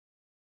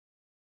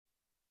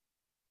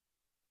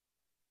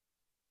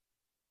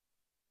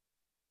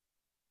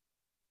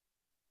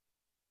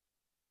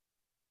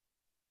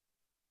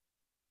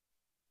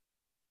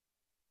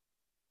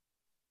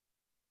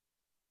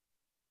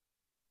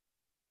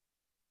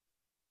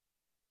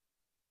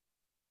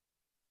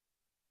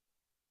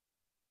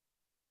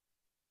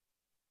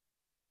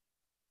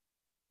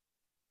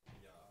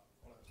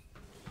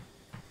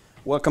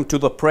Welcome to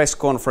the press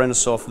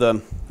conference of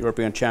the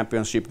European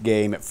Championship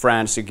game,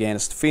 France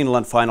against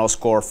Finland. Final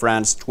score,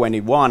 France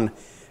 21,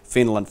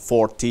 Finland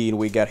 14.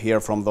 We get here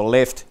from the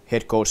left,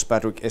 head coach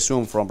Patrick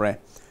Essum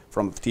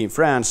from Team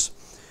France.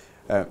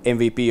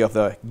 MVP of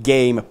the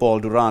game,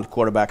 Paul Durand,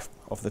 quarterback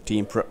of the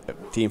Team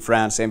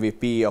France.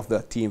 MVP of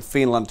the Team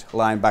Finland,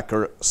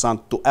 linebacker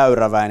Santtu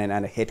Äyräväinen,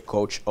 and head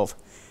coach of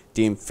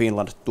Team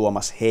Finland,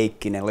 Tuomas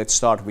Heikkinen. Let's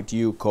start with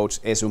you, Coach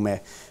Essum.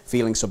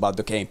 Feelings about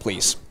the game,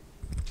 please.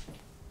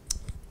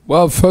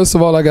 Well, first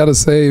of all, I got to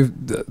say,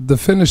 the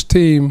Finnish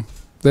team,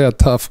 they are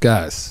tough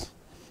guys.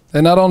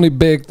 They're not only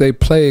big, they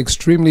play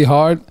extremely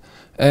hard,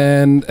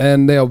 and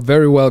they are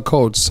very well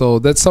coached. So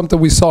that's something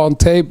we saw on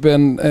tape,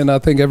 and I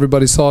think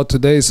everybody saw it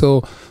today.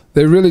 So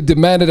they really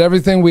demanded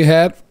everything we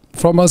had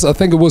from us. I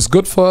think it was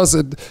good for us.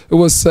 It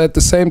was, at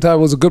the same time,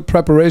 it was a good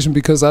preparation,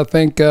 because I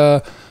think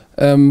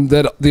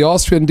that the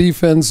Austrian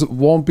defense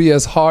won't be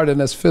as hard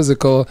and as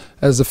physical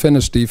as the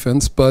Finnish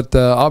defense. But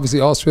obviously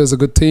Austria is a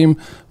good team.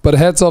 But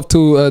heads off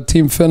to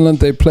Team Finland.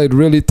 They played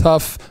really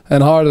tough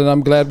and hard, and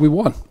I'm glad we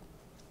won.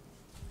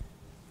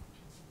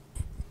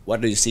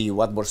 What do you see?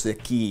 What was the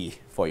key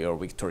for your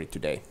victory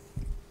today?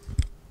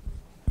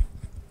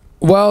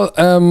 Well,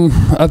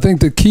 I think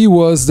the key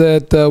was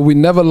that we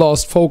never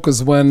lost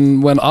focus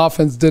when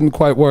offense didn't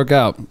quite work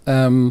out.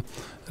 Then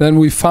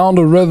we found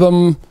a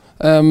rhythm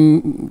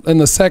in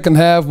the second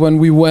half when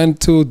we went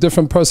to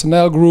different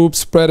personnel groups,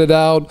 spread it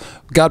out,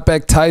 got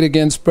back tight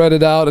again, spread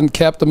it out, and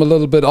kept them a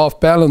little bit off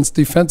balance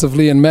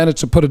defensively and managed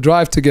to put a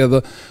drive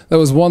together. That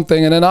was one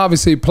thing. And then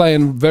obviously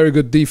playing very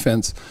good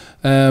defense.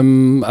 I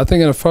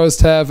think in the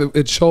first half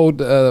it showed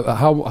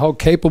how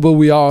capable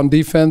we are on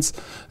defense.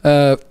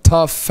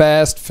 Tough,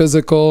 fast,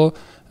 physical.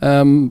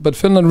 But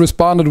Finland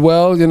responded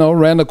well,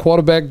 ran a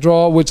quarterback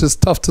draw, which is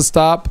tough to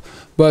stop.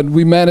 But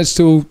we managed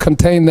to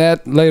contain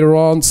that later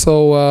on.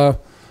 So,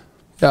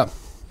 yeah,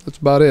 that's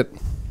about it.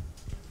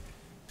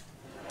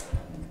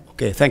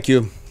 Okay, thank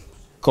you.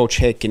 Coach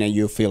Heikkinen,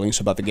 your feelings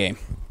about the game?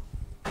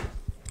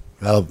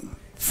 Well,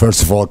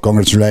 first of all,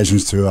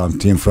 congratulations to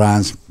Team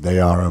France. They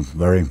are a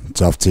very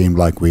tough team,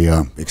 like we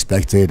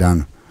expected,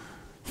 and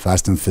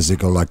fast and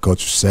physical, like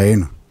Coach was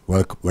saying.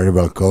 Very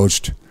well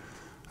coached,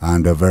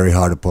 and a very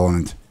hard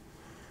opponent.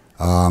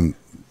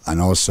 And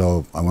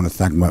also, I want to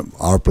thank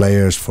our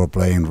players for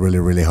playing really,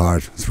 really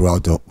hard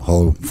throughout the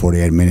whole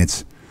 48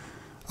 minutes.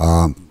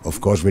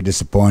 Of course, we're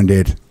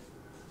disappointed.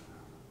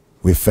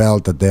 We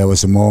felt that there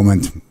was a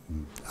moment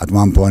at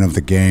one point of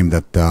the game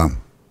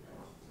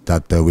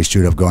that we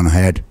should have gone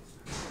ahead,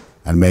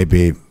 and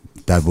maybe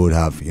that would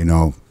have,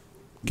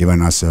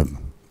 given us a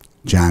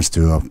chance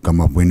to come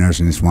up winners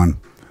in this one.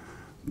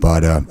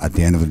 But at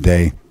the end of the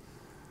day,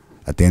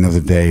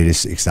 it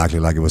is exactly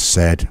like it was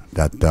said,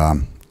 that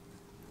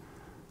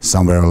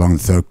somewhere along the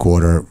third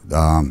quarter,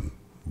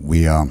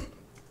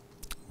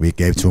 we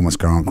gave too much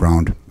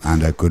ground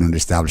and couldn't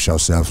establish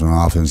ourselves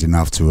on offense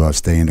enough to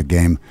stay in the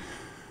game.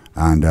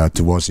 And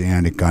towards the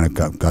end, it got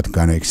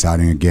kind of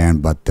exciting again.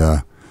 But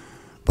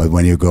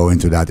when you go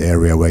into that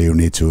area where you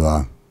need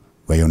to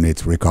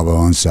recover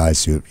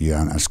onsides,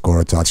 you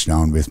score a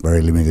touchdown with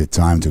very limited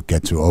time to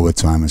get to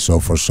overtime and so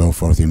forth.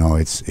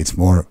 It's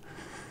more.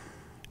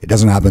 It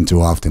doesn't happen too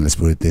often. Let's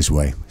put it this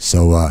way.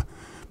 So.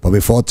 But we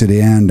fought to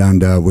the end,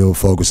 and we'll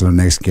focus on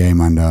the next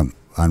game.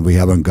 And we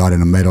haven't gotten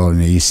a medal in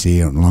the EC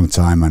in a long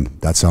time, and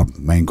that's our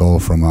main goal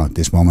from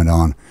this moment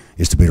on,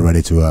 is to be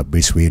ready to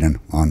beat Sweden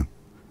on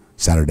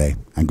Saturday.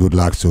 And good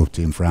luck to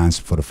Team France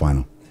for the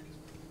final.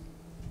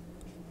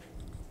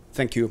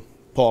 Thank you.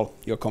 Paul,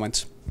 your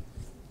comments?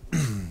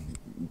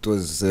 It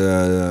was,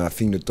 I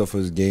think, the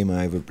toughest game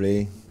I ever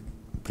play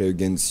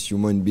against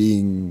human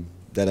being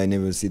that I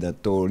never see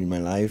that tall in my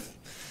life.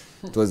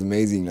 It was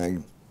amazing.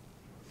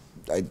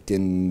 I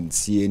didn't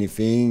see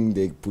anything.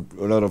 They put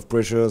a lot of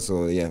pressure.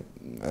 So yeah,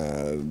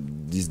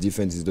 this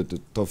defense is the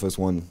toughest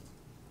one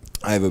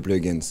I ever play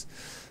against.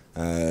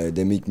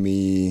 They make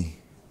me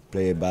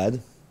play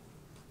bad,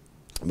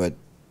 but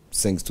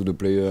thanks to the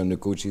player and the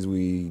coaches,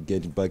 we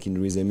get back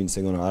in rhythm in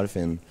second half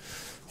and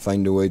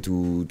find a way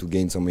to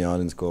gain some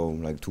yard and score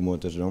like 2 more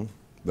touchdowns.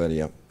 But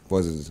yeah, it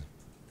was the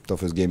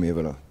toughest game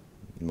ever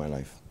in my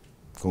life.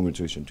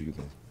 Congratulations to you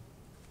guys.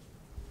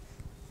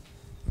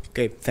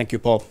 Okay, thank you,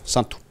 Paul.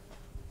 Santtu.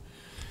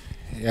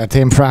 Yeah,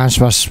 Team France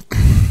was,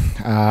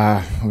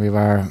 we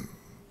were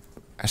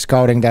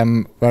scouting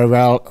them very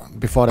well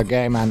before the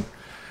game and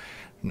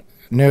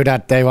knew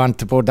that they want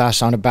to put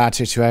us on a bad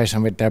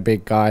situation with their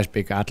big guys,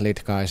 big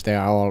athlete guys. They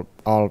are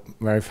all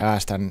very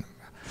fast, and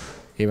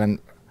even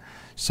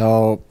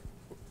so,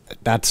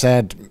 that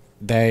said,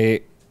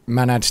 they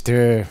managed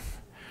to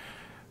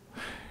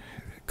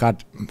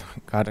got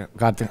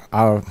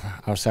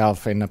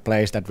ourselves in a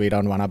place that we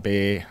don't want to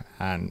be,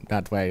 and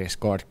that way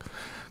scored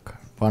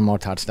one more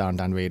touchdown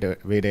than we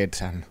did.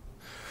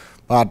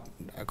 But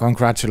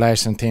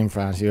congratulations, Team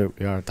France. You're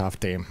a tough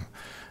team,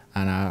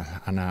 and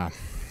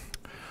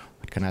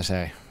what can I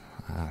say?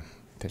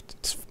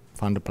 It's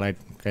fun to play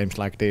games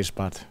like this,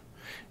 but in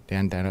the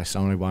end there is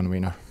only one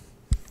winner.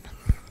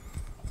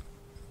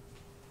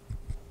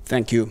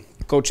 Thank you.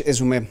 Coach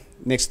Esume,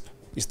 next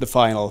is the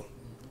final.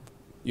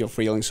 Your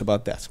feelings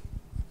about that?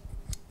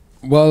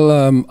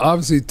 Well,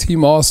 obviously,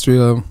 Team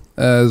Austria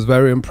is a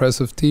very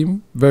impressive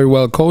team, very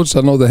well coached.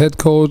 I know the head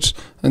coach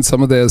and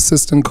some of their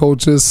assistant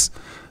coaches.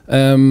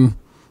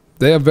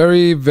 They are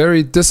very,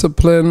 very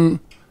disciplined,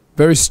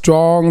 very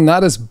strong,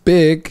 not as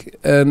big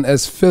and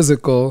as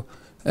physical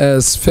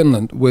as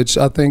Finland, which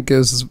I think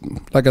is,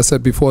 like I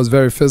said before, is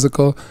very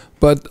physical.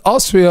 But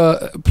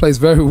Austria plays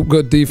very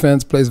good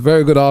defense, plays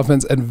very good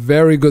offense, and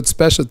very good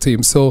special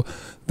teams. So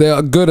they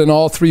are good in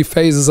all three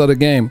phases of the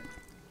game.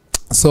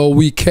 So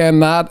we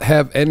cannot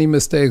have any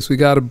mistakes. We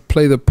got to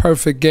play the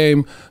perfect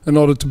game in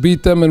order to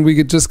beat them, and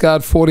we just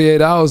got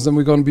 48 hours, and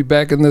we're going to be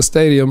back in the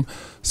stadium.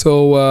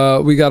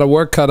 So we got a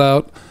work cut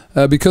out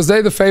because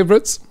they're the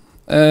favorites,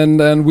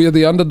 and we're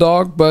the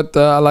underdog. But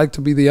I like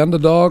to be the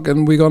underdog,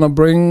 and we're going to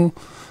bring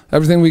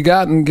everything we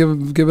got and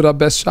give it our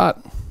best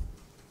shot.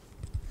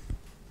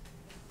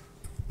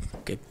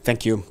 Okay,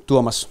 thank you.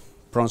 Tuomas,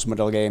 bronze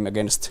medal game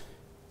against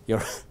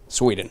your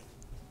Sweden.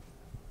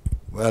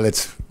 Well,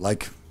 it's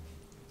like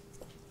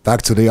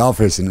back to the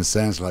office in a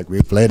sense. Like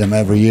we play them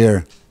every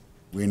year.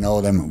 We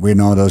know them. We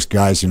know those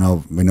guys. You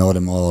know, we know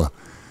them all,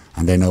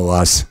 and they know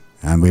us.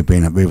 And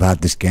we've had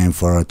this game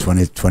for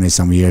 20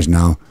 some years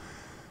now.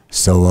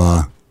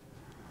 So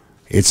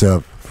it's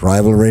a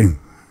rivalry.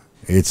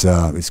 It's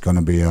going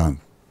to be a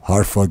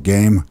hard-fought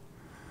game,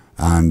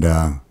 and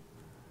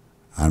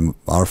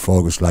our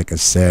focus, like I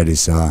said,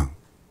 is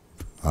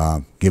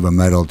give a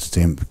medal to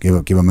team,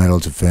 give a medal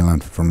to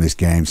Finland from these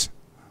games,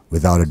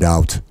 without a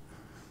doubt.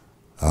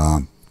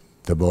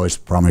 The boys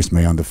promised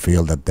me on the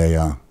field that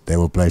they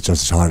will play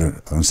just as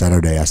hard on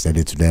Saturday as they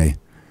did today,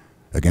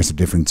 against a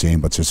different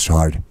team, but just as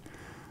hard,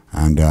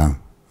 and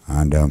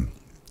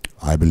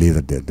I believe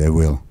that they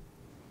will.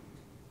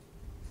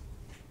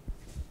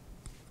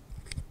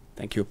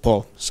 Thank you,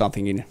 Paul.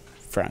 Something in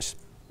France.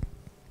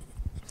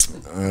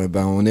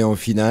 On est en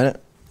finale.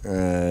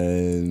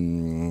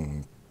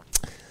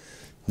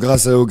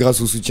 Grâce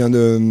au soutien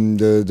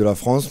de la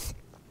France.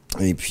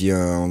 Et puis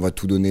on va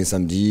tout donner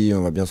samedi,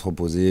 on va bien se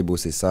reposer,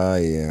 bosser ça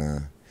et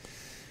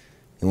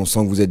on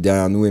sent que vous êtes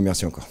derrière nous et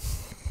merci encore.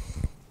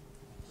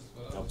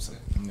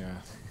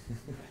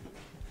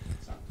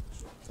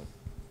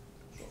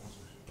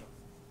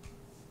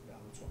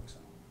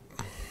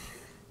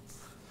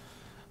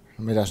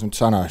 Mitäs nyt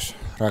sanois?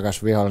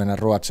 Rakas vihollinen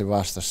Ruotsi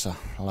vastassa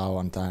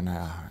lauantaina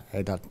ja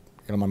ei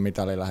ilman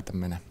mitalia lähdetä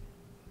menemään.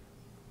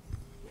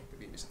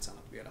 Viimeiset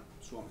sanat vielä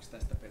suomeksi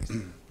tästä pelistä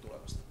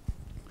tulevasta.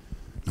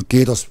 No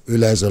kiitos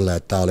yleisölle,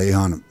 että oli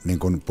ihan niin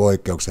kuin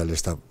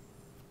poikkeuksellista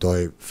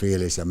toi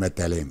fiilis ja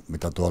meteli,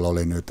 mitä tuolla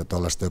oli nyt.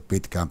 Tuollaista jo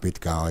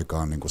pitkään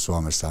aikaan niin kuin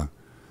Suomessa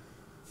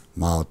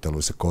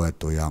maaotteluissa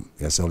koettu ja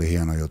se oli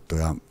hieno juttu.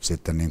 Ja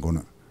sitten niin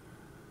kuin,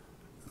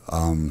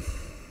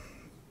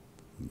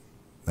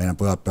 meidän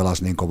pojat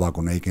pelasivat niin kovaa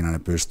kuin ne ikinä ne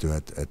pystyy.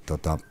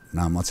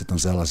 Nämä matsit on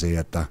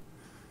sellaisia, että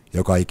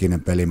joka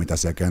ikinen peli, mitä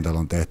siellä kentällä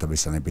on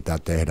tehtävissä, niin pitää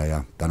tehdä.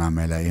 Ja tänään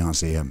meillä ei ihan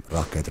siihen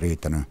rahkeet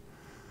riittänyt.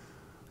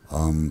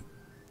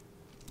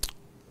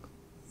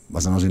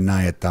 Mä sanoisin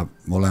näin, että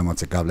molemmat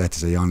sekä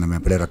Lehtisen Janne,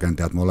 meidän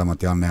pelirakentajat,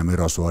 molemmat Janne ja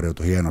Miro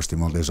suoriutui hienosti.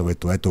 Me oltiin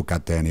sovittu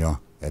etukäteen jo,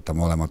 että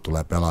molemmat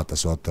tulee pelata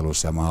tässä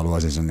ottelussa. Ja mä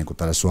haluaisin sen niin kuin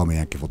tälle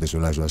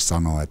Suomi-Jenkki-futisyleisölle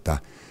sanoa, että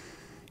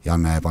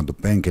Janne ei pantu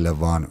penkille,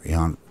 vaan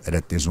ihan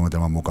edettiin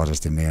suunnitelman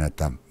mukaisesti niin,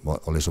 että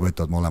oli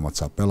sovittu, että molemmat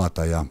saa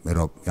pelata. Ja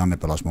Janne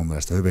pelasi mun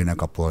mielestä hyvin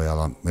eka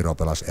puolella, Miro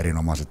pelasi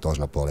erinomaisesti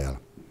toisella puolella.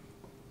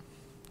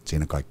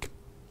 Siinä kaikki.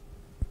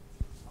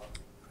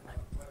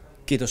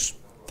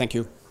 Kiitos. Thank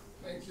you.